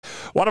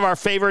One of our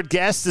favorite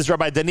guests is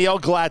Rabbi Daniel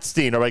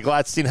Glatstein. Rabbi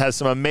Glatstein has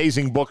some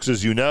amazing books,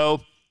 as you know.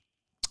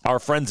 Our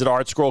friends at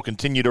ArtScroll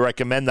continue to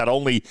recommend not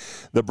only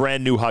the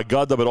brand new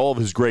Haggadah, but all of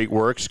his great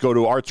works. Go to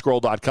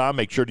artscroll.com.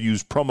 Make sure to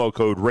use promo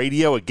code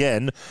radio.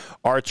 Again,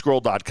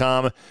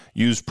 artscroll.com.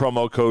 Use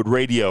promo code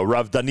radio.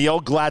 Rav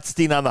Daniel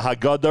Glatstein on the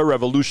Haggadah,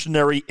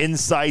 revolutionary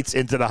insights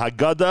into the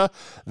Haggadah,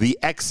 the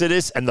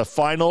Exodus, and the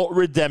final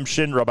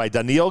redemption. Rabbi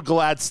Daniel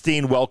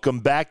Glatstein, welcome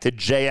back to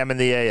JM and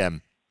the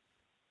AM.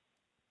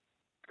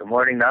 Good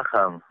morning,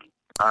 Nachum.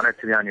 Honored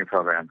to be on your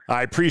program.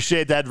 I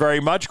appreciate that very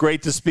much.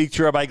 Great to speak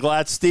to Rabbi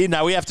Glatstein.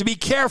 Now, we have to be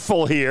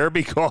careful here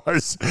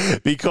because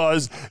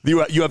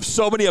you have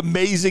so many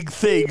amazing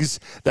things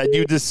that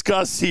you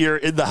discuss here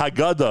in the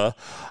Haggadah,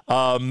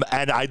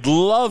 and I'd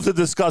love to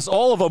discuss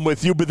all of them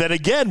with you, but then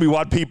again, we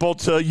want people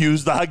to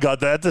use the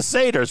Haggadah at the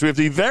Seder, so we have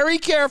to be very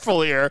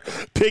careful here,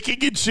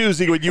 picking and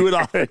choosing what you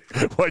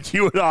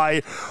and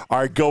I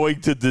are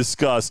going to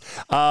discuss.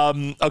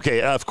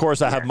 Okay, of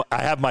course, I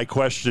have my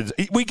questions.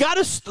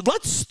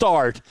 Let's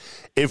start,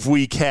 if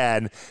we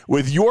can,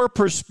 with your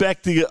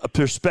perspective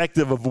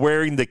of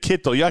wearing the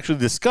kittel. You actually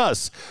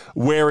discuss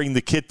wearing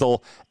the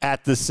kittel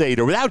at the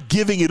Seder. Without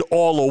giving it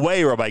all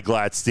away, Rabbi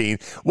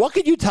Glatstein, what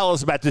can you tell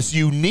us about this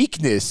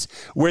uniqueness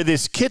where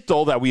this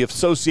kittel that we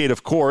associate,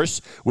 of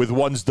course, with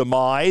one's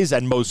demise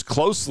and most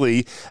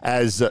closely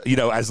as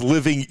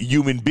living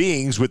human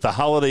beings with the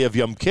holiday of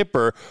Yom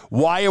Kippur,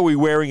 why are we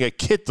wearing a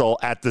kittel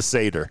at the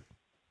Seder?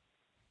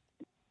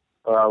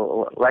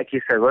 Well, like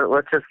you said,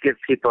 let's just give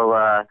people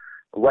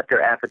whet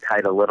their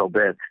appetite a little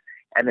bit.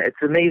 And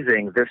it's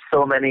amazing. There's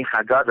so many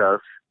Haggadahs,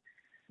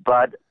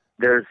 but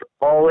there's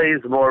always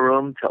more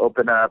room to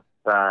open up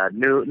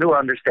new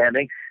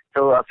understanding.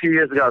 So a few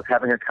years ago, I was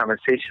having a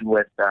conversation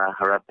with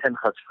Harav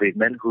Pinchas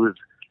Friedman, who's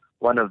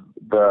one of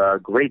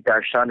the great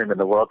darshanim in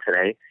the world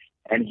today,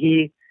 and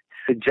he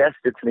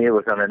suggested to me, it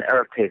was on an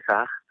Erev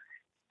Pesach,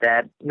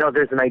 that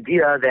there's an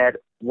idea that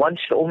one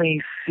should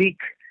only seek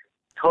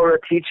Torah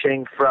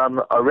teaching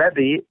from a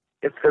Rebbe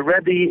if the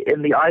Rebbe,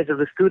 in the eyes of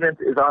the student,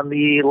 is on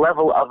the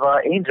level of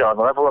an angel, on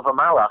the level of a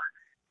malach.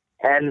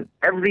 And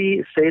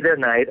every Seder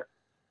night,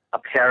 a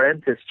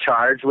parent is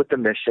charged with the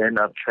mission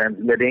of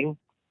transmitting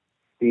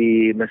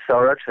the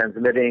Masorah,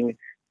 transmitting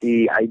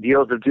the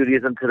ideals of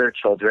Judaism to their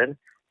children.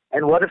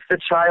 And what if the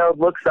child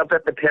looks up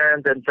at the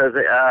parent and says,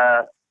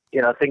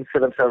 thinks to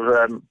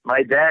themselves,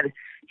 my dad,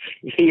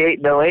 he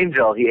ain't no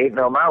angel, he ain't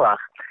no malach.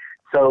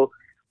 So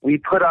we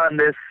put on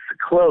this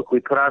cloak,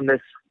 we put on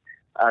this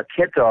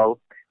kittel.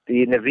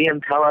 The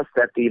Nevi'im tell us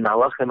that the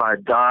malachim are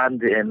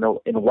donned in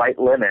white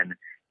linen.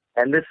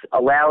 And this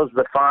allows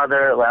the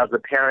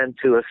parent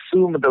to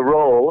assume the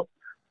role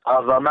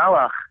of a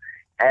malach.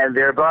 And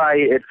thereby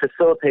it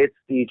facilitates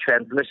the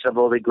transmission of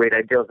all the great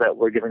ideals that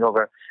we're giving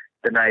over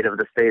the night of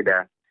the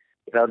Seder.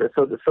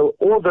 So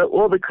all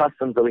the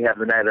customs that we have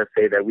the night of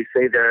the Seder, we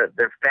say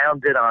they're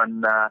founded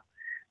on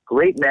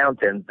great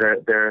mountains.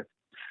 There are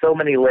so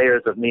many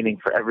layers of meaning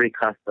for every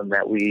custom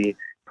that we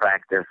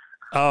practice.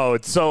 Oh,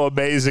 it's so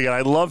amazing. And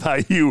I love how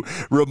you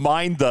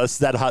remind us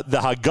that the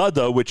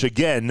Haggadah, which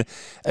again,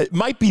 it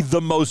might be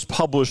the most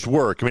published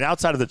work. I mean,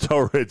 outside of the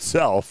Torah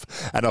itself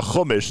and a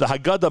Chumash, the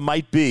Haggadah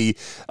might be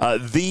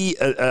the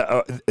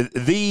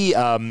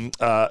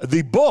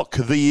book,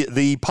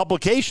 the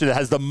publication that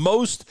has the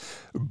most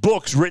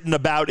books written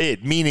about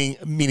it,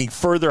 meaning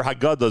further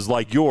Haggadahs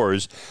like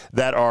yours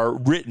that are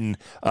written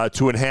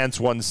to enhance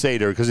one's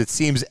Seder, because it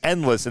seems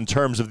endless in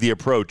terms of the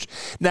approach.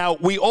 Now,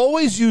 we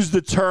always use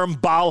the term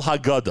Baal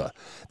Haggadah.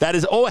 That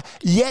is,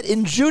 yet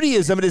in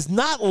Judaism, it is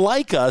not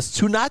like us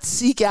to not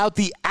seek out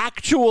the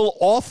actual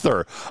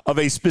author of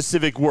a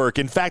specific work.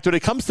 In fact, when it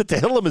comes to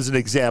Tehillim as an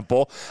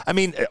example, I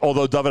mean,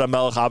 although David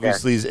HaMelech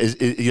obviously is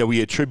we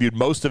attribute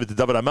most of it to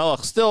David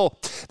HaMelech, still,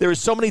 there are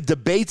so many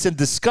debates and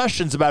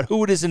discussions about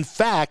who it is in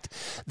fact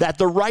that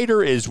the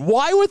writer is.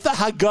 Why with the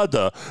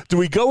Haggadah do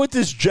we go with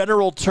this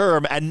general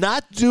term and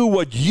not do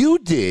what you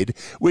did,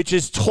 which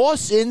is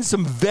toss in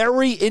some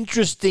very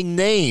interesting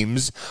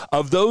names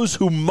of those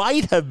who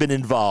might have been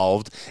involved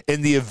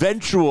in the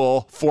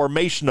eventual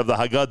formation of the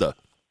Haggadah?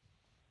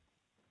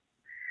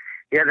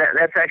 Yeah,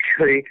 that's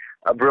actually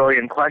a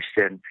brilliant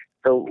question.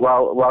 So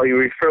while you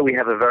refer, we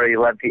have a very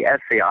lengthy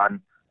essay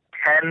on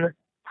 10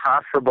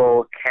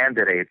 possible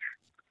candidates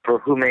for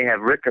who may have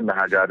written the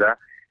Haggadah.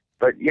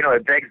 But,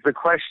 it begs the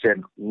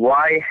question,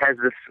 why is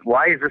this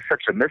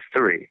such a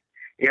mystery?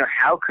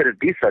 How could it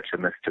be such a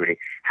mystery?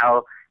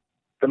 How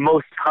the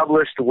most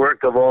published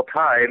work of all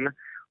time,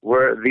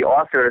 where the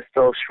author is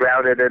still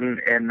shrouded in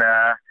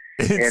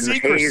haze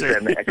and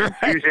confusion. Right.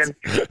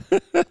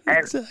 And,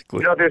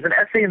 exactly. There's an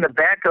essay in the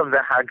back of the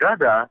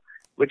Haggadah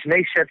which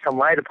may shed some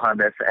light upon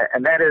this,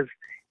 and that is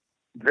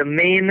the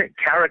main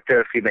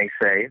character, if you may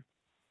say,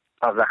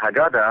 of the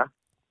Haggadah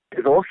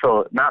is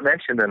also not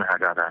mentioned in the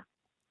Haggadah.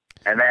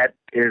 And that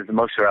is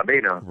Moshe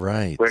Rabbeinu,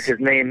 right, where his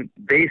name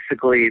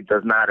basically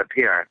does not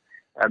appear.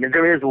 I mean,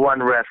 there is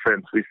one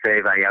reference, we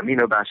say,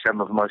 Vayaminu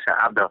b'Hashem of Moshe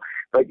Abdo,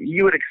 but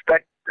you would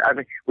expect,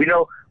 we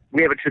know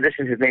we have a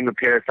tradition, his name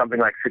appears something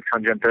like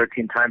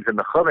 613 times in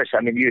the Chumash.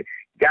 I mean,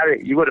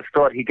 you would have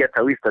thought he gets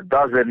at least a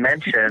dozen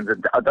mentions,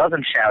 a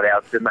dozen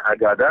shout-outs in the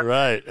Haggadah.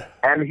 Right.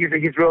 And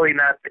he's really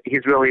not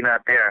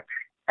there.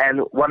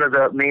 And one of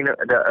the main,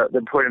 the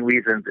important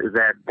reasons is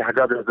that the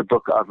Haggadah is a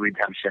book of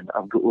redemption,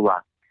 of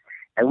Geula.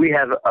 And we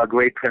have a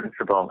great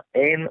principle.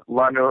 Ein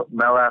lanu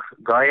melech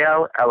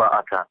goyel ela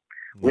ata.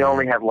 We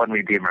only have one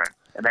Redeemer,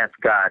 and that's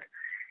God.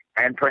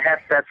 And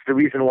perhaps that's the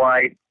reason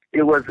why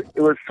it was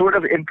sort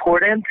of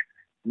important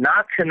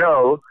not to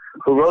know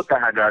who wrote the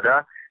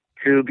Haggadah,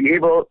 to be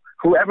able,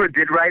 whoever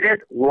did write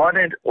it,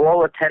 wanted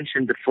all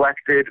attention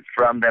deflected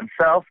from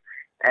themselves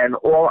and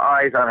all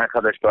eyes on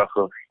HaKadosh Baruch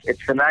Hu.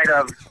 It's the night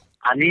of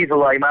Ani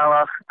v'loi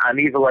malach,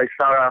 Ani v'loi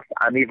saraf,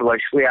 Ani v'loi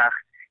shliach.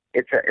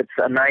 It's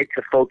a night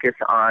to focus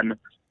on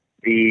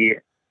the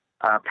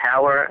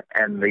power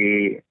and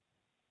the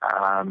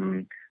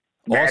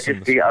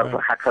majesty of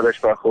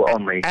HaKadosh Baruch Hu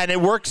only. And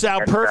it works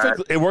out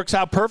perfectly. It works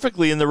out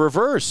perfectly in the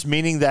reverse,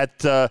 meaning that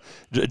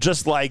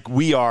just like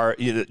we are,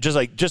 just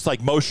like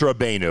Moshe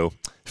Rabbeinu,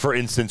 for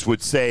instance,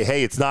 would say,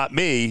 "Hey, it's not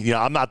me.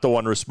 I'm not the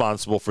one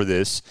responsible for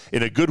this."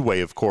 In a good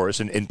way, of course,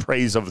 in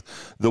praise of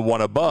the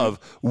one above.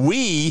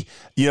 We,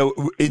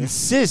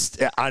 insist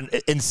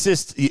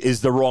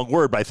is the wrong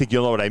word, but I think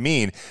you'll know what I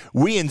mean.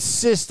 We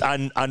insist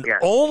on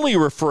only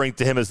referring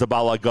to him as the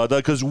Baal Haggadah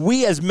because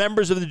we, as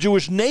members of the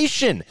Jewish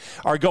nation,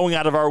 are going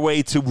out of our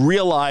way to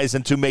realize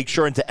and to make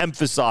sure and to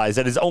emphasize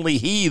that it's only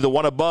he, the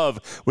one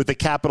above, with the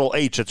capital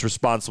H, that's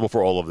responsible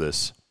for all of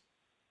this.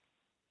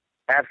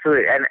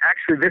 Absolutely. And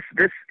actually,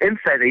 this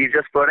insight that you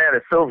just brought out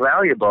is so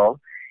valuable.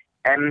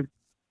 And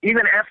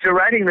even after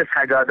writing this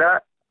Haggadah,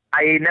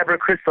 I never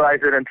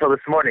crystallized it until this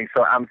morning.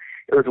 So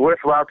it was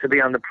worthwhile to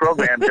be on the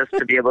program just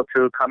to be able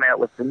to come out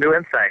with some new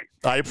insight.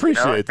 I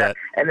appreciate that.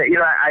 And,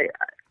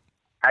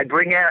 I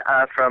bring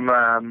out from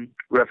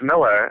Rav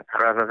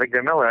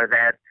Avigdor Miller,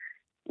 that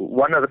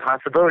one of the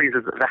possibilities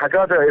is the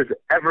Haggadah is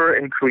ever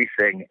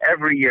increasing.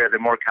 Every year, there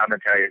are more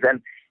commentaries.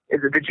 And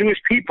the Jewish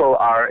people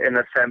are, in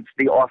a sense,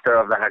 the author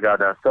of the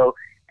Haggadah. So,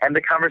 and the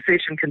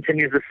conversation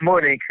continues this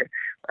morning,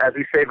 as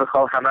we say,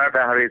 "V'chol hamar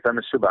b'hariz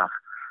hameshubach."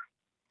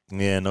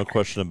 Yeah, no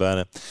question about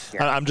it.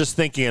 Yeah. I'm just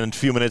thinking, and a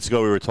few minutes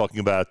ago we were talking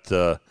about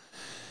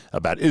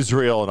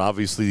Israel and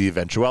obviously the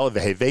eventuality,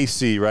 the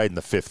Hevesi, right, and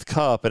the fifth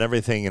cup and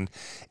everything. And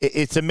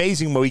it's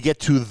amazing when we get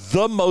to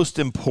the most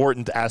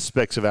important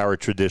aspects of our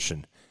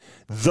tradition,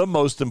 the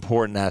most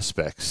important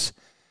aspects.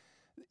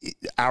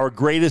 Our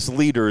greatest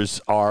leaders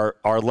are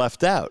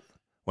left out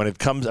when it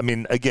comes. I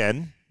mean,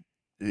 again,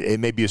 it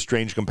may be a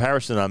strange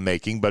comparison I'm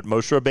making, but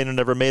Moshe Rabbeinu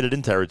never made it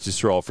into Eretz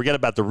Yisrael. Forget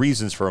about the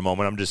reasons for a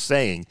moment. I'm just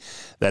saying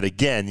that,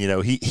 again,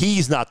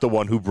 he's not the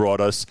one who brought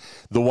us.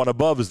 The one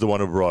above is the one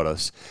who brought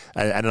us.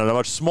 And on a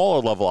much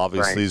smaller level,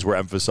 obviously, as we're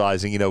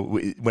emphasizing,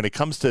 when it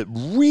comes to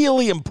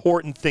really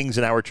important things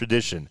in our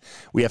tradition,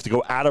 we have to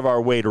go out of our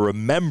way to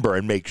remember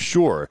and make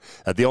sure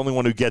that the only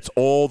one who gets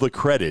all the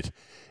credit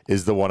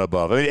is the one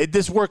above. I mean,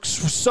 this works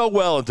so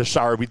well into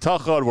Shara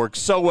B'Tachon. It works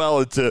so well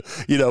into,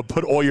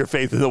 put all your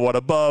faith in the one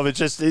above. It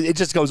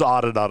just goes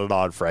on and on and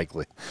on,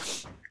 frankly.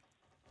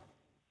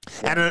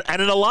 And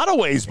in a lot of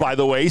ways, by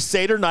the way,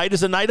 Seder night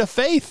is a night of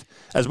faith.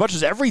 As much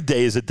as every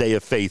day is a day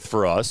of faith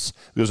for us,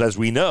 because as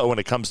we know, when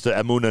it comes to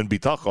Emunah and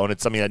Bitachon,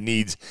 it's something that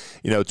needs,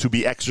 to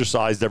be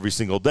exercised every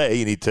single day.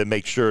 You need to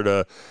make sure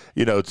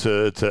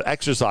to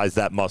exercise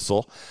that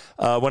muscle.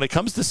 When it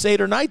comes to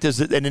Seder night, there's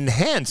an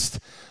enhanced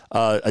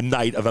a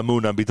night of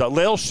Emunah and Bitachon.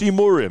 Leil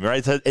Shimurim,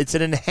 right? It's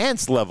an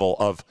enhanced level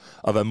of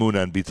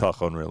Emunah and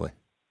Bitachon, really.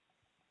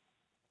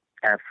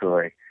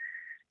 Absolutely.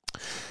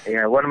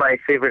 One of my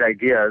favorite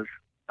ideas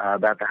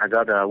about the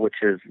Haggadah, which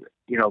is,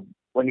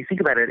 when you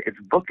think about it, it's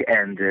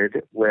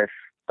bookended with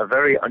a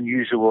very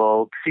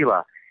unusual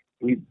tefillah.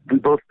 We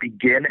both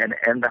begin and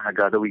end the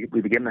Haggadah.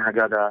 We begin the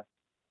Haggadah,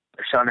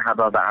 L'shana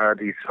haba ba'arad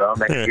Yisrael,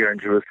 next year in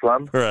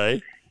Jerusalem.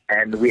 Right.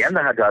 And we end the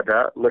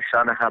Haggadah,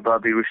 L'shana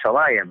haba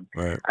b'Yerushalayim.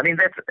 Right. I mean,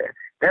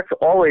 that's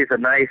always a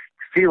nice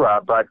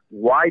tefillah, but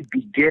why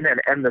begin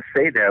and end the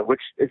Seder,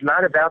 which is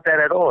not about that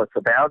at all. It's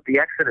about the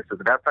Exodus. It's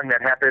about something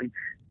that happened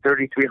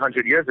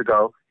 3,300 years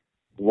ago.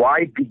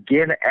 Why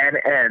begin and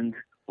end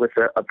with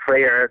a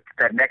prayer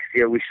that next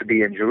year we should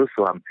be in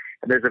Jerusalem?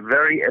 And there's a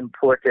very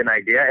important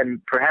idea, and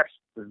perhaps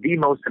the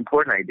most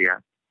important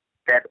idea,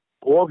 that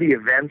all the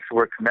events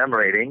we're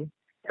commemorating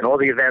and all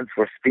the events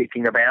we're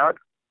speaking about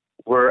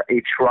were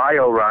a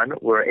trial run,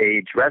 were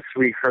a dress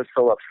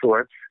rehearsal of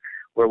sorts,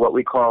 were what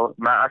we call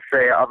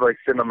ma'aseh avoy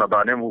simim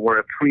abanim, were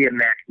a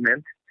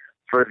pre-enactment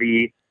for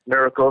the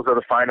miracles of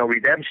the final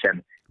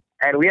redemption.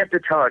 And we have to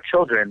tell our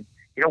children,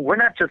 we're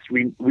not just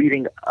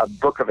reading a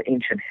book of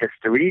ancient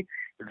history.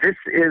 This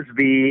is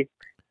the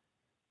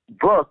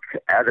book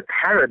as a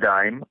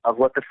paradigm of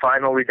what the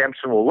final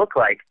redemption will look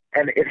like.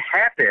 And it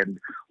happened.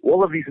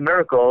 All of these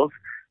miracles,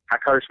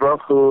 HaKadosh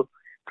Baruch Hu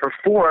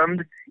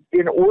performed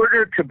in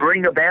order to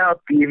bring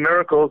about the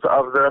miracles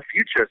of the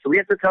future. So we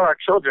have to tell our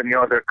children,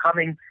 they're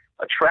coming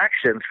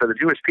attractions for the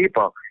Jewish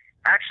people.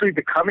 Actually,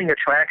 the coming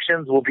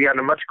attractions will be on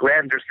a much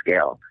grander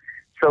scale.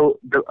 So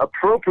the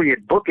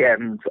appropriate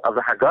bookends of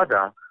the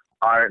Haggadah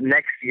are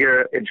next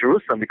year in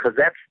Jerusalem, because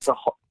that's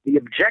the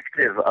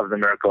objective of the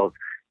miracles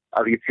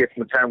of Yetzias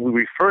Mitzrayim. We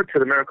refer to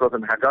the miracles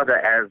in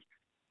Haggadah as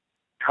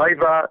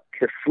Toiva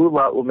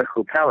Kefula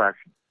Umechupelas,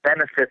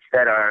 benefits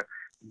that are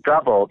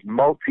doubled,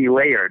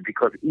 multi-layered,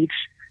 because each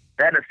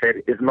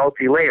benefit is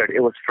multi-layered.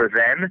 It was for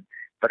then,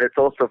 but it's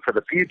also for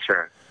the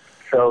future.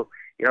 So,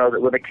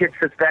 when the kid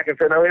sits back and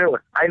says, "No,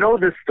 I know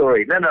this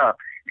story." No.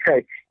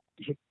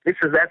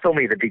 That's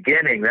only the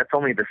beginning. That's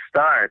only the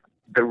start.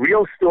 The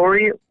real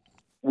story,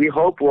 we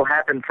hope, will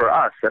happen for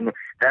us, and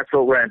that's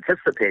what we're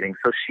anticipating.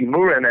 So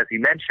Shimurim, as you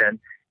mentioned,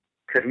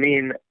 could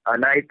mean a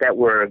night that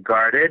we're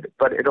guarded,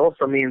 but it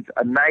also means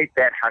a night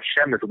that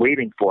Hashem is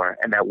waiting for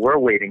and that we're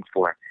waiting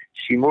for.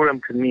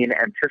 Shimurim could mean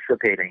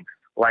anticipating,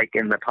 like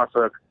in the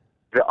Pasuk,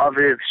 the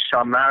Aviv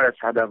Shamaris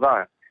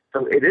Hadavar.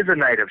 So it is a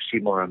night of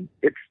Shimurim.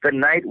 It's the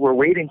night we're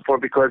waiting for,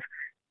 because,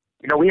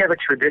 we have a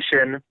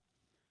tradition.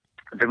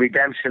 The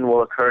redemption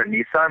will occur in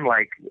Nisan,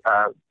 like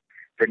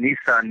the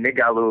Nisan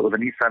Nigalu, the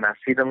Nisan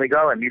Asidim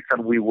Ligal, and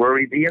Nisan we were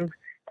redeemed,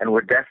 and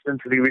we're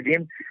destined to be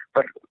redeemed.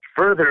 But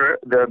further,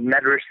 the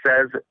Medrash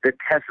says, the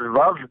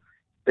Tesvav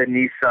the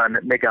Nisan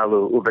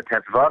Nigalu, the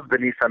Tesvav the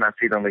Nisan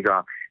Asidim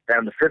Ligal. That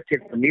on the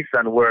 15th of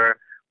Nisan,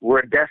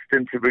 we're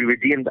destined to be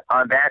redeemed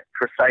on that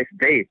precise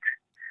date.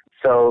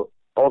 So,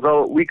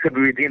 although we could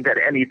be redeemed at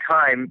any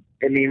time,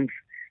 it means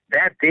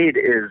that date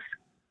is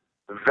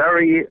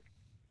very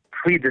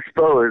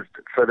predisposed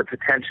for the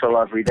potential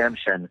of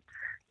redemption.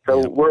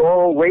 So we're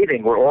all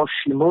waiting. We're all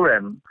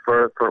shimurim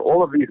for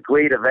all of these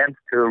great events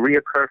to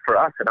reoccur for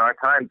us in our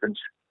times,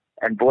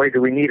 and boy, do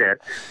we need it.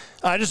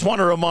 I just want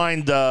to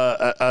remind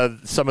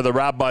some of the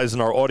rabbis in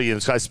our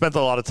audience. I spent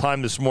a lot of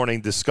time this morning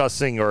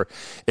discussing or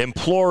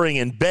imploring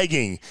and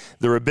begging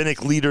the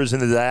rabbinic leaders in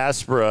the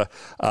diaspora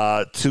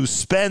to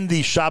spend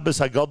the Shabbos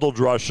Hagadol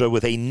Drasha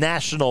with a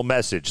national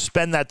message.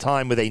 Spend that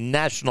time with a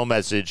national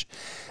message.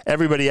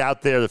 Everybody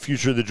out there, the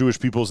future of the Jewish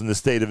people is in the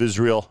state of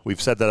Israel.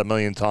 We've said that a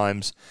million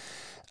times.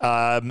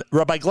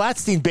 Rabbi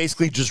Glatstein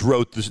basically just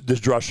wrote this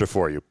drasha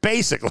for you.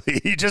 Basically,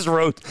 he just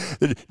wrote,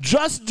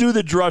 just do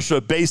the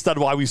drasha based on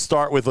why we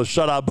start with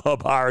Lashon Haba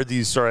B'Eretz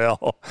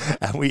Yisrael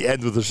and we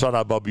end with Lashon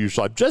Haba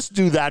B'Yerushalayim. Just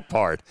do that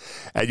part,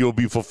 and you'll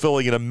be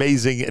fulfilling an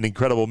amazing and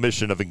incredible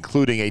mission of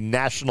including a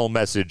national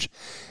message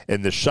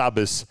in the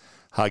Shabbos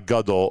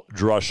Haggadah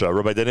Drasha.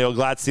 Rabbi Daniel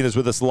Glatstein is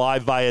with us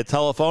live via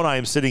telephone. I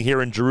am sitting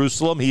here in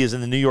Jerusalem. He is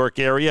in the New York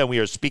area, and we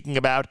are speaking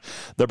about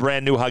the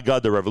brand new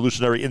Haggadah,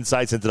 revolutionary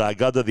insights into the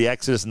Haggadah, the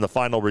Exodus, and the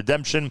final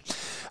redemption.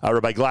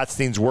 Rabbi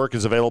Glatstein's work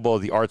is available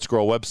at the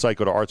ArtScroll website.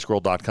 Go to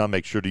artscroll.com.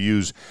 Make sure to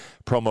use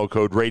promo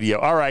code radio.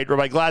 All right,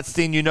 Rabbi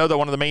Glatstein, you know that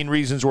one of the main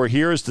reasons we're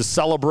here is to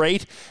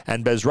celebrate,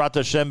 and Bezrat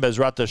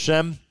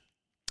Hashem,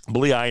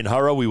 B'li Ayin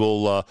Hara, we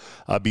will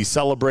be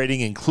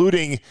celebrating,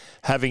 including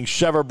having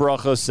Shever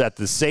Brachos at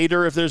the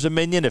Seder if there's a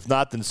minyan. If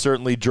not, then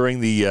certainly during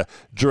the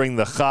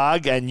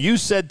Chag. And you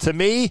said to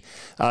me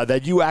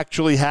that you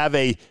actually have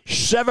a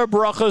Shever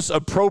Brachos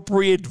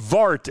appropriate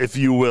vart, if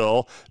you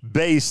will,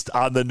 based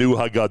on the new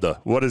Haggadah.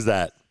 What is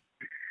that?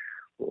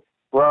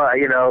 Well,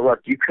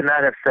 look, you could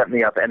not have set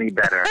me up any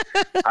better.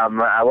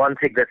 I want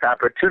to take this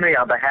opportunity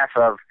on behalf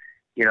of,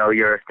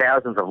 your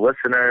thousands of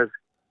listeners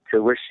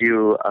to wish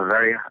you a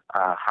very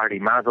hearty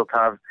mazel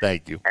tov.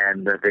 Thank you.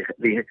 And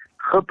the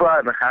chuppah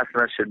and the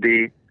chasna should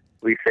be,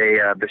 we say,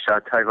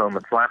 b'shah tova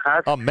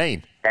u'metzlachat.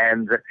 Amen.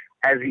 And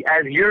as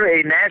you're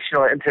a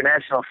national,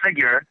 international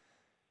figure,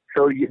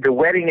 so the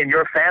wedding in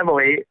your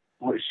family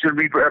should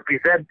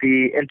represent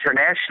the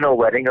international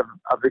wedding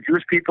of the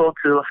Jewish people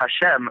to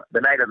Hashem,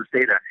 the night of the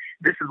Seder.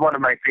 This is one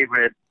of my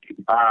favorite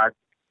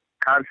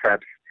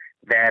concepts,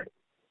 that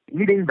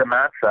eating the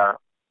matzah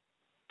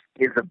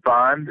is a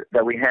bond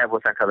that we have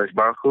with HaKadosh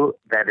Baruch Hu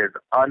that is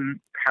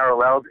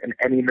unparalleled in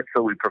any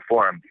mitzvah we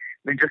perform.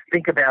 I mean, just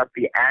think about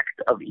the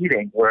act of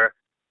eating, where,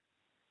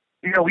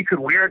 we could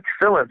wear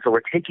tefillin, so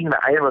we're taking the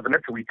item of the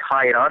mitzvah, we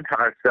tie it onto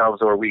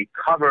ourselves, or we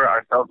cover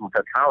ourselves with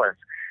a talis.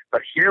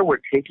 But here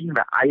we're taking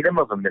the item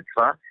of a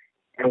mitzvah,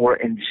 and we're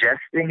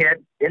ingesting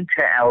it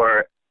into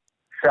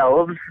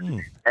ourselves,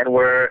 and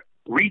we're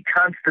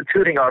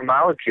reconstituting our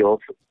molecules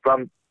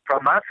from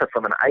matzah,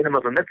 from an item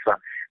of a mitzvah.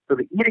 So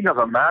the eating of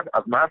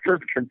matzah is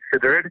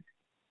considered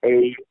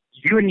a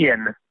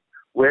union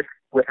with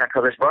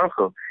HaKadosh Baruch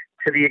Hu,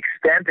 to the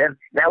extent, and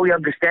now we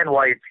understand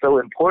why it's so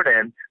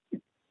important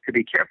to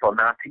be careful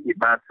not to eat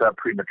matzah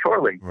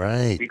prematurely.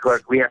 Right.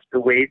 Because we have to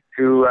wait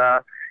to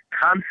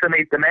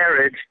consummate the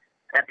marriage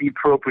at the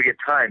appropriate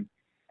time.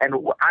 And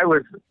I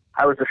was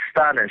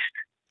astonished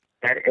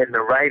that in the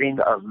writing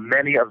of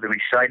many of the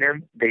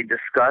Rishonim, they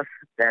discuss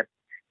that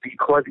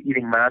because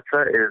eating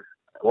matzah is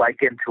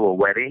likened to a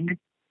wedding,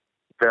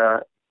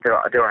 there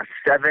are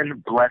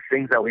 7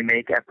 blessings that we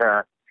make at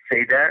the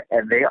Seder,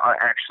 and they are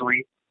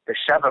actually the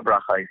Sheva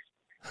Brachos.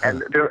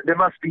 And there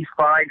must be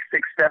 5,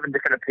 6, 7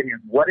 different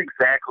opinions what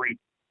exactly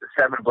the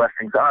 7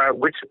 blessings are,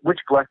 which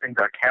blessings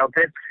are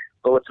counted.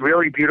 But what's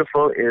really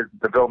beautiful is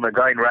the Vilna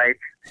Gaon writes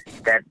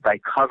that by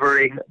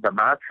covering the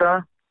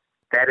matzah,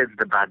 that is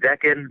the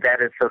badekin.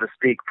 That is, so to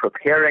speak,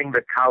 preparing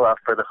the kala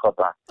for the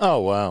chuppah. Oh,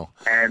 wow.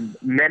 And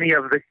many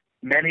of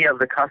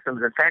the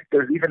customs, in fact,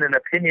 there's even an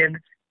opinion,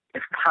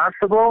 if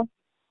possible,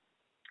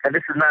 and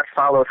this is not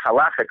followed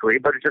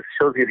halachically, but it just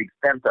shows you the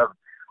extent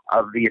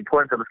of the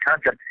importance of this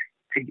concept.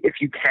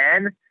 If you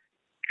can,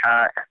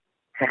 to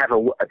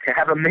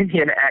have a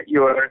minion at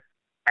your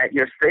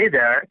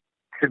seder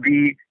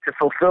to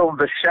fulfill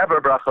the shever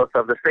brachos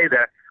of the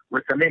seder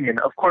with the minion.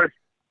 Of course,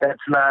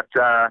 that's not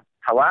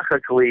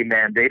halachically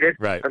mandated,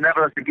 right. But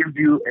nevertheless, it gives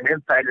you an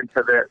insight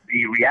into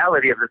the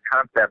reality of this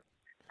concept,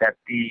 that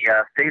the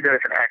seder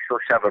is an actual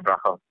shever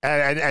brachos.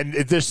 And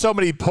there's so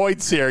many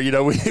points here. You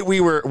know,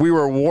 we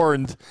were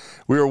warned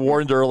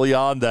early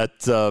on that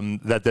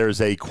that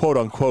there's a quote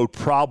unquote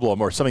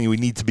problem or something we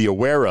need to be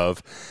aware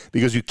of,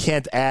 because you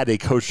can't add a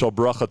kosher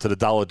bracha to the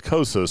daled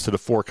kosos, to the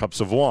 4 cups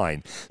of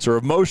wine. So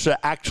Rav Moshe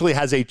actually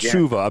has a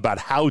tshuva about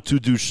how to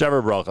do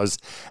shever brachas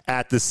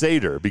at the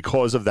seder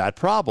because of that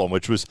problem,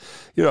 which was,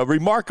 you know,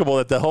 remarkable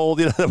that the whole,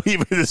 you know, that we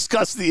even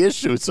discussed the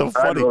issue. It's so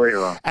funny.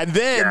 And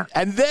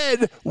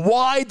then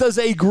why does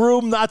a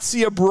groom not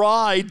see a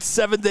bride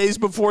 7 days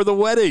before the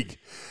wedding?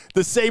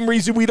 The same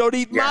reason we don't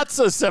eat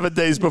matzah 7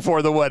 days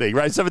before the wedding,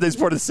 right? 7 days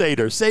before the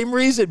seder. Same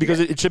reason,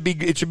 because it should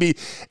be.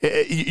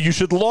 You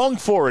should long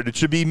for it. It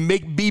should be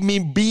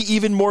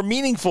even more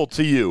meaningful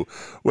to you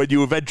when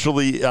you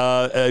eventually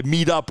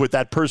meet up with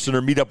that person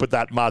or meet up with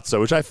that matzah,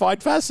 which I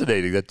find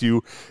fascinating. That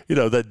you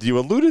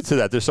alluded to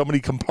that. There's so many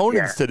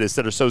components to this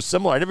that are so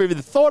similar. I never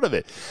even thought of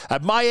it.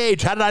 At my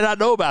age, how did I not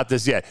know about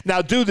this yet?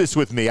 Now do this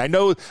with me. I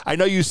know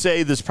you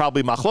say there's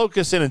probably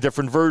machlokas in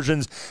different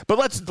versions, but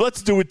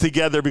let's do it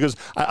together, because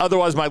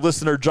otherwise, my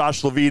listener,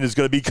 Josh Levine, is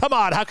going to be, come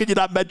on, how could you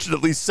not mention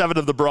at least 7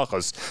 of the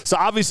brachos? So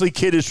obviously,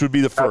 Kiddush would be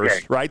the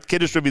first, right?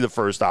 Kiddush would be the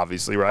first,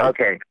 obviously, right?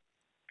 Okay.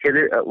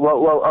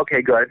 Well,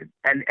 okay, good.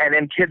 And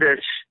in Kiddush,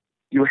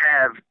 you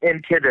have,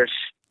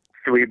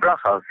 3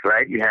 brachos,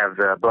 right? You have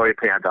the Bori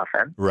Pri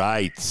Hadafen.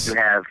 Right. You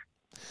have...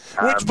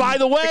 Which, by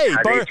the way,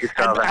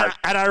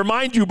 and I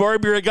remind you, Bori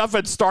Pri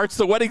Hadafen starts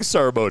the wedding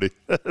ceremony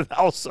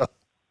also.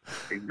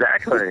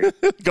 Exactly.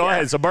 Go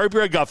ahead. So Bari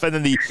Pri Hagafen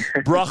and the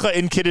bracha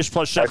in Kiddush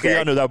plus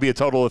Shechianu, that would be a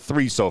total of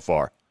 3 so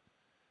far.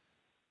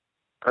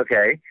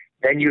 Okay.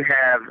 Then you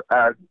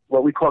have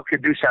what we call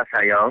Kedushas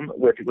Hayom,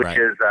 which is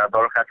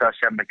Baruch Atah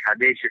Hashem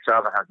Mekadesh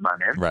Yisrael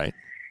V'Hazmanim. Right.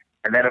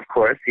 And then, of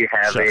course, you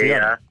have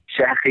a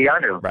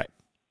Shechianu. Right.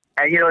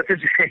 And, you know, it's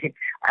interesting.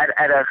 At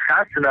a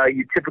chasana,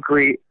 you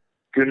typically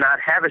do not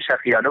have a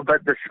Shechianu,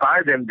 but the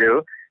Sfardim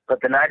do. But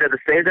the night of the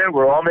Seder,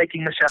 we're all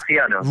making the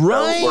Shechianu.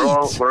 Right.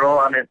 So we're all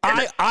on it.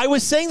 I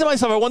was saying to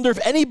myself, I wonder if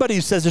anybody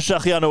says the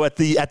Shechianu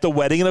at the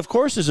wedding, and of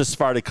course there's a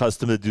Sephardic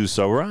custom to do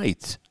so,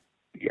 right?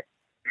 Yeah.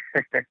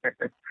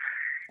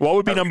 What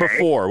would be number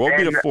 4? What would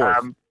be the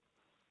 4th?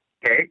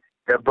 Okay.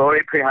 The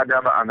Bori Pri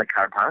Hadama on the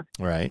karpas.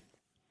 Right.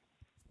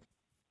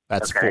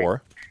 That's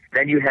 4.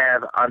 Then you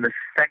have on the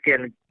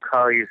second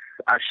kais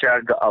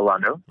Asher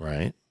Ga'alanu.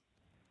 Right.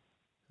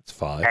 That's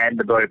 5. And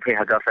the Bori Pri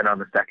Hagafen on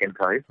the second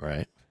kais.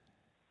 Right.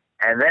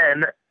 And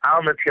then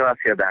Al Natilas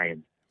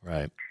Yadayim.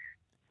 Right.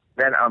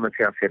 Then Al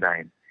Natilas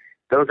Yadayim.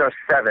 Those are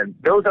 7.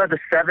 Those are the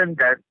 7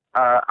 that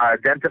are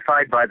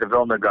identified by the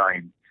Vilna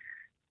Gaon.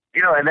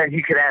 You know, and then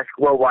he could ask,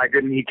 well, why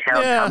didn't he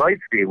count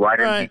Hamaitzi? Why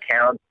didn't he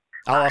count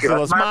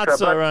Achilas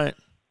Matzah? Right.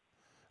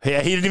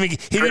 Yeah, he didn't even.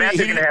 He didn't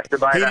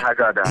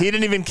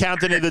even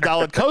count any of the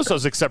Dalet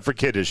Kosos except for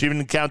Kiddush. He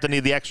didn't count any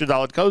of the extra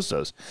Dalet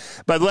Kosos.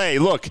 But hey,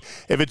 look,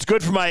 if it's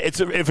good for my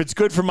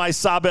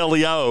Sab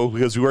Eliyahu,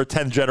 because we were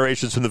 10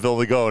 generations from the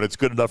Vilna Gaon, it's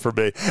good enough for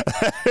me.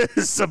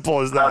 As simple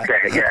as that. Okay,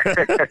 yeah.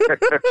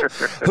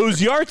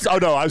 Whose yard? Oh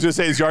no, I was going to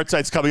say his yard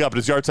site's coming up, and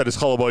his yard site is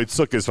Chol Hamoed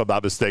Sukkot, if I'm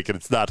not mistaken.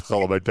 It's not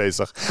Chol Hamoed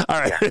Pesach. All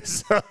right.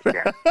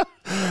 Yeah.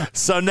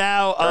 So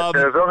now,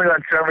 the Vilna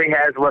Gaon certainly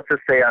has what to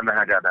say on the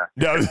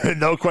Haggadah.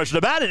 No question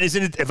about it.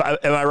 Isn't it?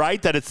 Am I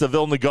right that it's the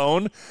Vilna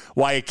Gaon?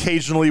 Why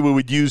occasionally we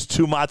would use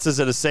 2 matzahs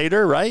at a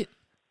seder, right?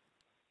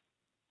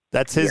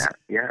 That's his.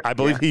 Yeah. I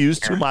believe he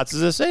used 2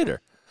 matzahs at a seder.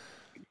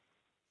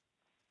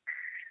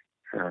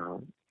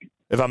 So,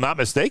 if I'm not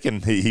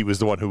mistaken, he was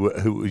the one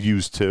who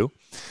used 2.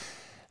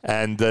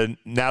 And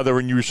now that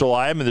we're in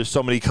Yerushalayim and there's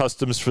so many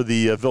customs for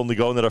the Vilna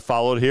Gaon that are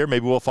followed here,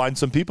 maybe we'll find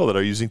some people that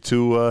are using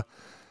 2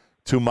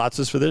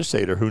 matzahs for their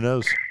seder. Who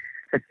knows?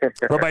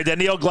 Rabbi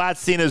Daniel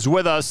Glatstein is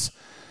with us.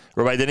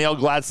 Rabbi Daniel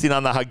Glatstein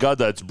on the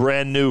Haggadah. It's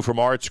brand new from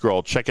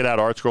ArtScroll. Check it out,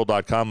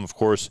 artscroll.com. Of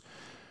course,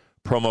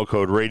 promo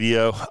code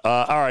radio.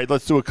 All right,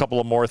 let's do a couple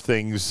of more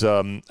things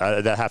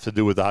that have to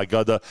do with the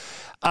Haggadah.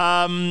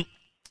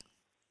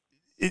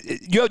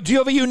 Do you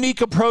have a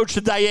unique approach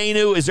to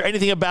Dayenu? Is there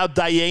anything about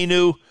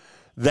Dayenu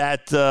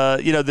that,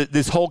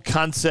 this whole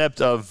concept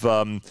of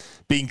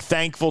being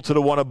thankful to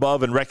the one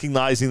above and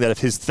recognizing that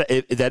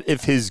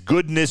if his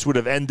goodness would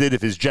have ended,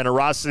 if his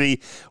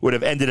generosity would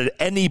have ended at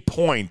any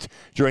point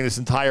during this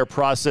entire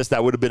process,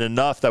 that would have been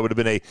enough. That would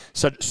have been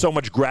so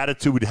much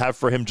gratitude we'd have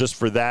for him just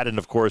for that. And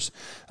of course,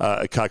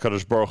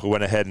 HaKadosh Baruch Hu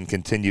went ahead and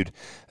continued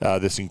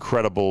this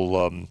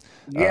incredible.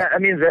 That's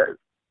an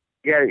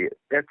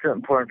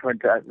important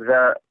point.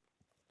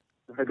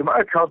 The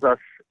Gemara tells us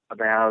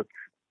about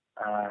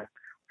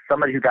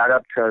somebody who got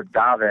up to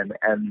daven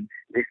and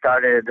they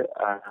started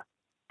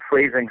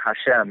praising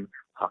Hashem,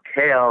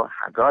 Hakel,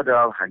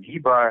 Haggadah,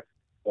 Hagibar,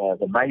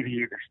 the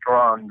mighty, the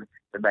strong,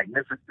 the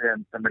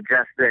magnificent, the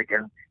majestic,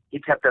 and he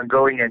kept on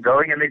going and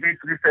going, and they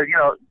basically said,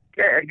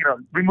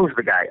 remove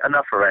the guy,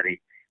 enough already.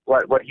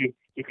 What he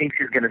thinks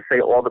he's going to say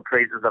all the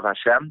praises of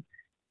Hashem.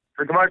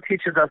 The Gemara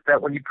teaches us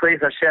that when you praise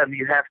Hashem,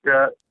 you have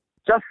to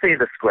just say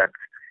the script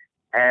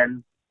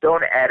and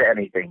don't add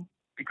anything,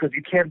 because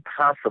you can't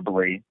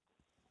possibly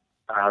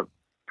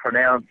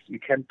you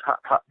can't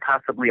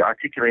possibly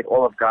articulate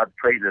all of God's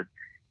praises.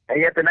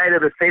 And yet the night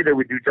of the Seder,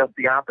 we do just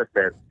the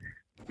opposite.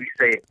 We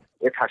say,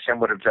 if Hashem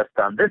would have just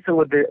done this, it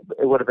would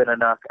have been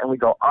enough. And we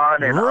go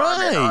on and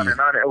on and on and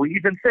on. And we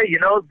even say,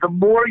 the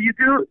more you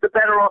do, the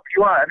better off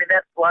you are. I mean,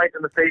 that flies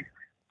in the face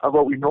of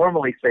what we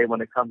normally say when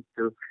it comes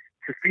to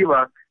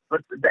tefillah.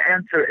 But the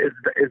answer is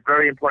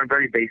very important,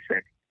 very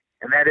basic.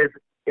 And that is,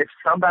 if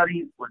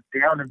somebody was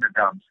down in the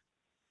dumps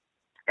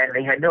and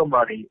they had no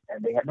money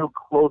and they had no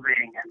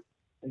clothing and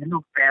they had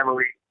no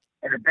family,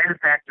 and a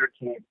benefactor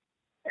came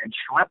and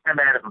schlepped them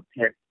out of a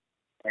pit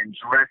and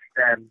dressed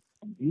them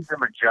and gave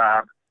them a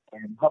job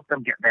and helped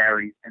them get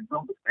married and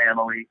build a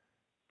family,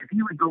 if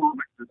you would go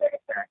over to the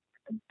benefactor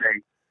and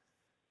say,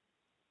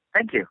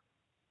 thank you,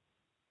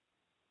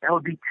 that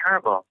would be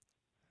terrible.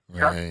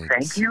 Right. Just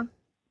thank you?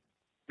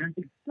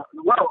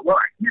 Well,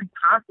 I can't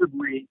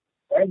possibly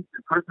thank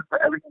the person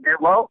for everything there.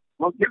 Well,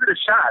 give it a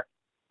shot.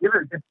 Give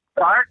it a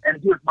start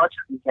and do as much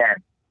as you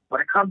can.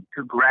 When it comes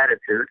to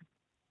gratitude,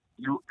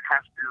 you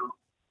have to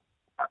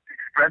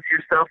express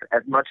yourself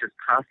as much as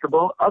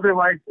possible.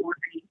 Otherwise, it would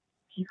be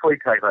kifoi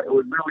taiva. It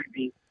would really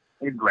be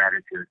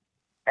ingratitude.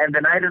 And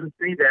the night of the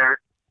Seder,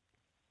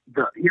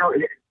 this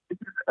is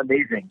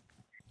amazing.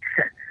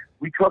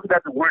 We talk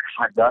about the word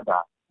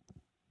Haggadah.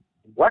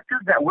 What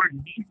does that word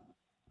mean?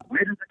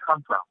 Where does it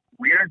come from?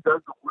 Where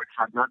does the word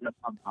Haggadah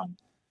come from?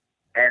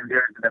 And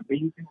there's an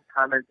amazing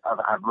comment of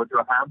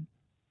Avraham,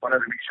 one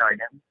of the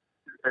Rishonim,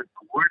 who says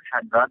the word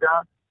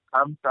Haggadah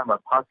comes from a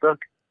pasuk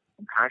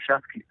in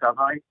Parshas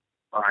Kisavai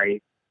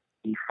by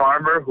the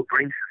farmer who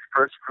brings his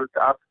first fruits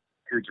up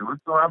to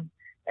Jerusalem,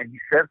 and he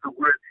says the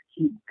word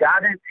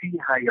Haggadati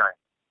Hayon.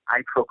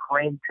 I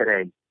proclaim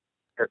today.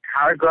 The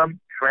Targum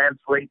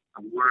translates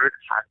the word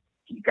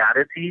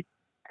Haggadati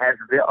as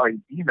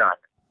ve'oidinan.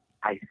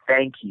 I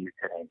thank you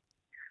today.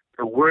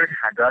 The word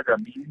Haggadah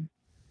means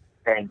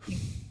thank you.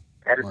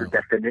 That is the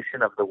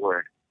definition of the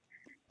word.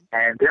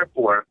 And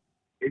therefore,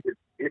 to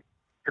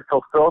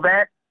fulfill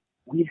that,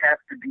 we have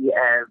to be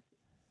as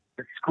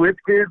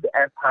descriptive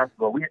as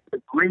possible. We have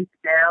to break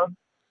down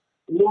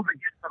all the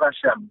gifts of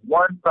Hashem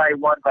one by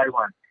one by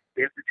one.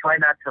 We have to try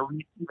not to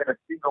leave even a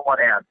single one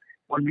out.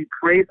 When we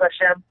praise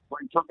Hashem,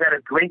 when we talk about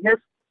His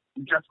greatness,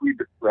 we just read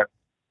the script.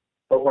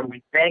 But when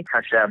we thank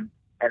Hashem,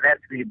 and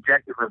that's the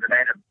objective of the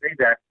night of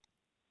Seder,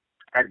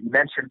 as you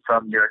mentioned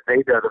from your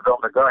Seder, the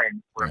Vilna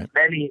Gaon, where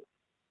many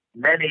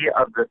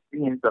of the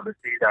themes of the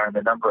Seder are in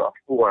the number of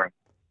 4,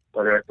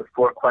 whether it's the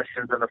 4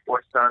 questions and the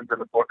 4 sons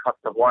and the 4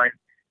 cups of wine,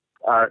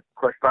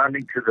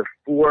 corresponding to the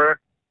 4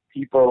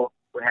 people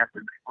who have to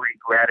display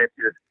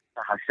gratitude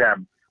to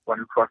Hashem. One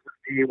who crossed the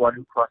sea, one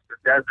who crossed the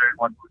desert,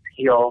 one who's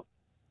healed,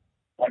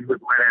 one who's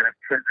let out of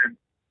prison.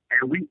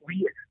 And we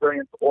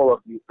experience all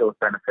of those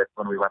benefits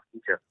when we left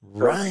Egypt.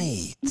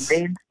 Right. So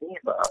the main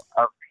theme of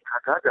the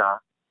Haggadah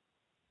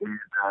is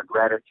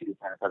gratitude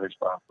and others.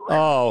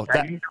 Oh,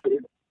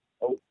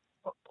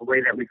 a way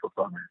that we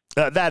fulfill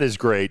that. That is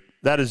great.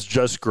 That is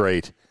just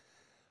great.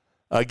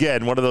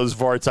 Again, one of those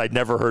varts I'd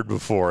never heard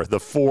before. The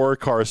 4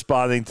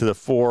 corresponding to the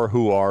 4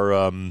 who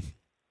are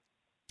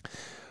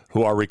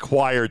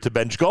required to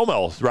bench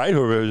Gomel, right?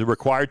 Who are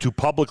required to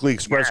publicly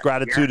express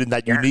gratitude in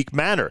that unique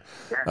manner.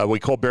 We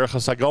call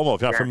Berachas HaGomel.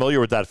 If you're not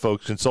familiar with that,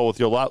 folks, consult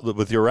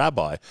with your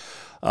rabbi.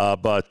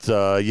 And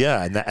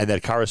that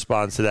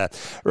corresponds to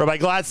that. Rabbi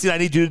Glatstein, I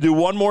need you to do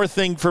one more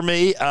thing for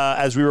me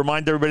as we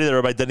remind everybody that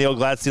Rabbi Daniel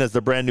Glatstein has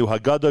the brand new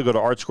Haggadah. Go to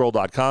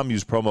ArtScroll.com,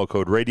 use promo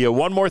code radio.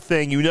 One more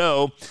thing,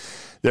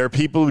 there are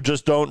people who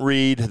just don't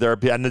read.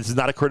 And this is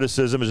not a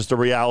criticism. It's just a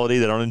reality.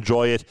 They don't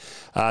enjoy it.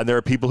 There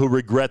are people who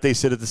regret they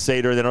sit at the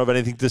Seder. They don't have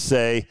anything to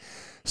say.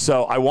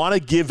 So I want to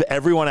give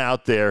everyone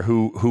out there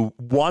who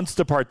wants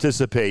to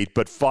participate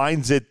but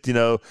find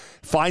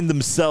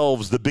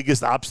themselves the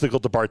biggest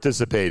obstacle to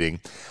participating.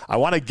 I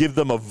want to give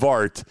them a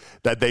vart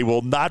that they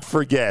will not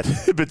forget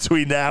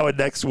between now and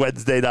next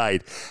Wednesday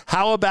night.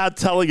 How about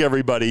telling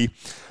everybody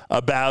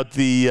about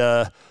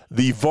the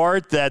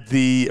vart that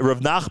the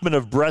Rav Nachum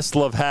of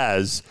Breslov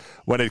has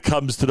when it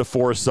comes to the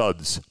 4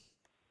 sons?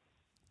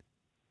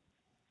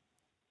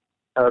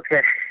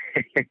 Okay.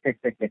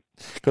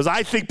 Because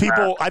I think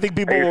people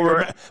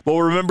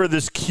will remember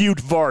this cute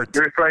vart.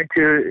 You're referring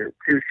to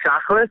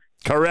Shacharis?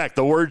 Correct,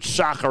 the word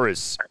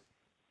Shacharis.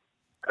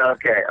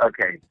 Okay.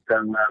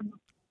 So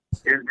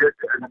there's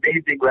an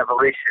amazing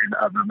revelation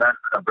of the Nachum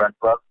of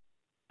Breslov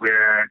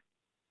where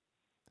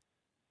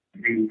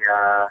the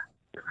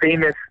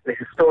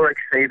historic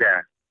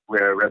Seder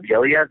where Rabbi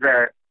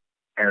Eliezer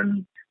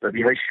and Rabbi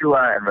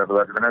Yeshua and Rabbi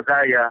Elazar ben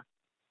Azariah,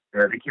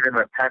 Rabbi Kiva and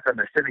Rabbi Papa,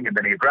 they're sitting in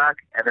Bnei Brak,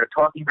 and they're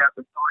talking about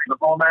the story the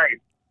whole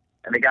night.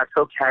 And they got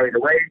so carried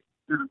away,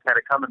 students had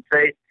to come and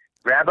say,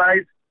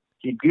 Rabbis,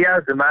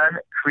 Higia Zaman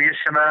Kriya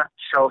Shema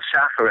Shel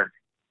Shacharis.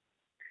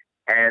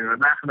 And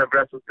Rabbi Nachum of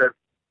Breslov says,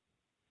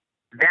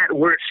 that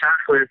word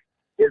Shacharis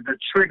is the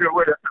trigger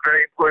word. That's a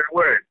very important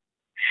word.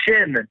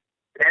 Shin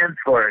stands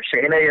for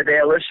She'enei Yadei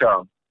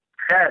Elisha.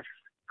 Ches,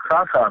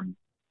 Chacham.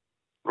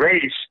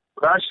 Reish,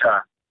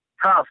 Rasha.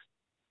 Taf,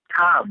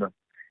 Tam.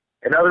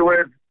 In other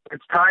words,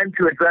 it's time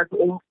to address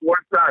all four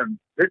sons.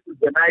 This is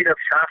the night of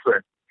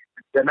Shacharis.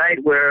 It's the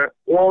night where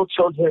all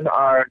children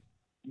are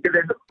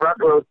given front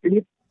row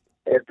seats.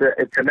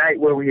 It's a night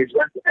where we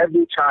address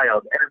every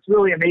child. And it's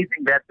really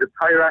amazing that the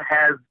Torah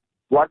has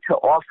what to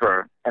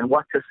offer and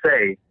what to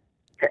say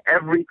to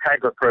every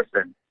type of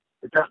person.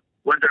 It's just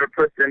whether a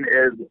person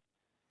is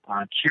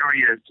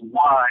curious,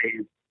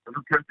 wise, if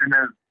a person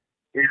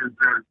is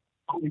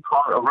what we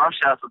call a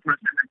rasha, if a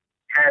person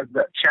has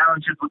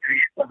challenges with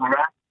the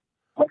Yetzer,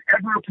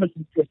 whatever a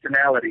person's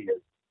personality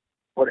is,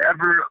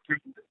 whatever a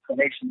person's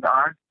inclinations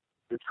are,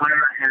 the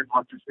Torah has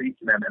what to say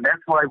to them. And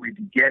that's why we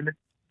begin the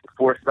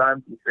four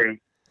sons. We say,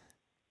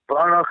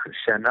 Baruch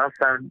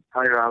Shenasan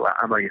Torah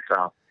L'Amo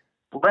Yisrael.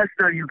 Blessed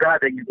are you, God,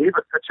 that you gave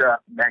us such a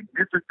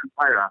magnificent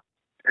Torah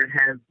that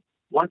has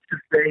what to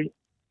say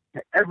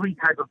to every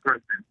type of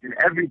person, in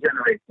every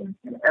generation,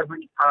 in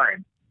every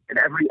time, in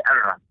every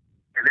era.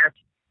 And that's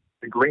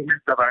the greatness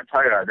of our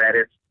Torah, that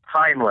it's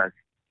timeless.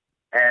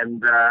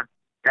 And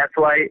that's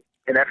why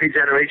in every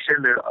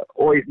generation there are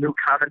always new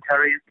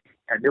commentaries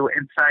and new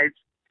insights.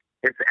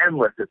 It's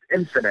endless. It's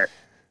infinite.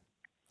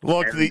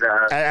 Look,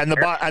 and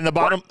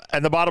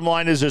the bottom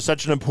line is there's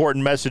such an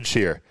important message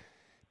here.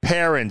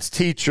 Parents,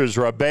 teachers,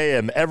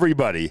 rabbeim,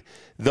 everybody,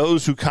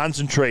 those who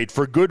concentrate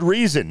for good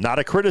reason, not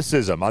a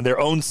criticism, on their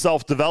own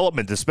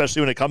self-development,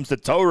 especially when it comes to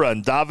Torah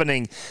and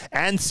davening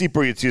and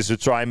Sipur Yetzias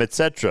Mitzrayim,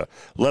 etc.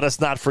 Let us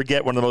not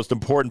forget one of the most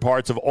important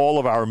parts of all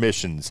of our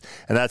missions,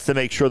 and that's to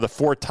make sure the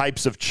four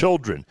types of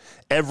children,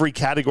 every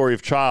category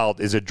of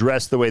child, is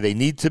addressed the way they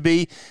need to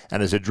be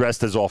and is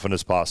addressed as often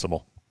as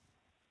possible.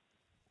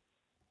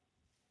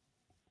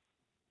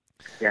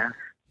 Yeah,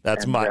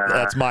 that's my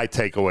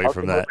takeaway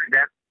from that.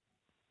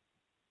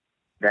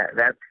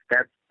 That's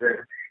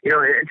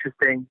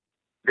interesting.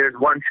 There's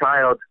one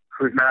child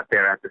who's not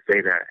there at the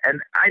Seder, and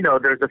I know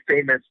there's a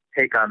famous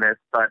take on this,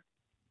 but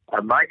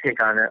my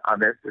take on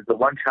this is the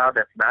one child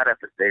that's not at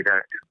the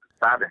Seder is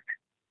the tzaddik.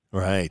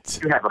 Right.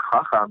 You have a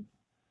chacham,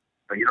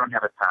 but you don't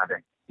have a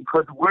tzaddik,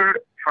 because we're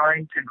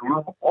trying to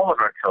groom all of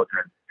our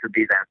children to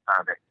be that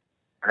tzaddik,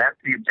 and that's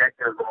the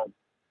objective of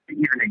the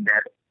evening.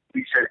 That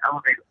we should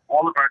elevate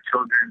all of our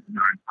children and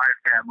our entire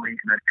family,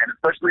 and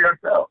especially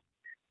ourselves,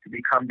 to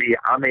become the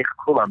Amech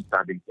Kulam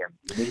Tzadikim,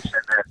 the nation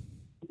that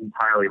is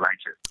entirely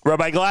righteous.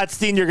 Rabbi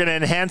Glatstein, you're going to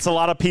enhance a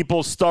lot of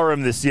people's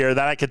storim this year,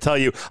 that I can tell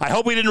you. I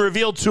hope we didn't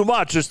reveal too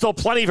much. There's still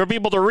plenty for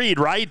people to read,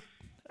 right?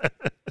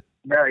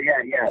 No,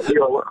 yeah.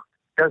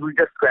 We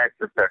just scratched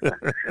the surface.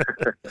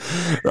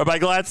 Rabbi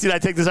Glatstein, I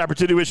take this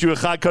opportunity to wish you a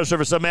Chag Kosher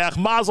V'Sameach.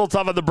 Mazel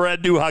Tov on the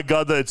brand new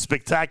Haggadah. It's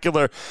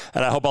spectacular,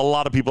 and I hope a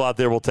lot of people out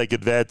there will take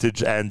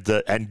advantage and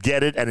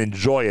get it and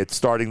enjoy it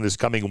starting this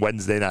coming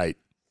Wednesday night.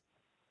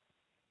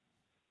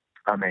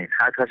 Amen.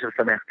 Chag Kosher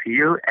V'Sameach to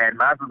you, and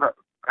Mazel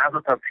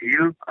Tov to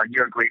you on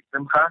your great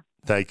simcha.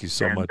 Thank you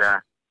so much.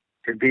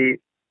 To be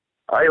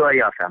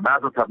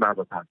Mazel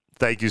Tov.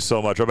 Thank you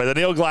so much, Rabbi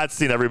Daniel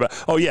Glatstein, everybody.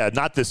 Oh yeah,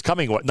 not this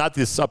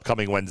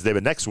upcoming Wednesday,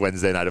 but next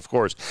Wednesday night, of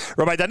course.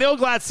 Rabbi Daniel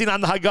Glatstein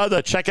on the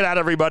Haggadah. Check it out,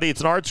 everybody. It's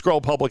an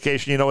ArtScroll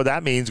publication. You know what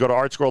that means. Go to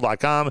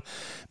ArtScroll.com.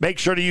 Make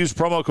sure to use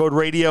promo code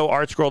radio.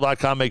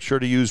 ArtScroll.com. Make sure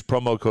to use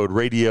promo code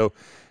radio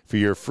for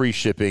your free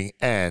shipping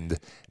and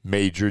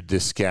major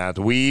discount.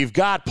 We've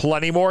got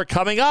plenty more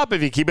coming up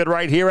if you keep it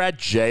right here at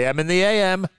JM in the AM.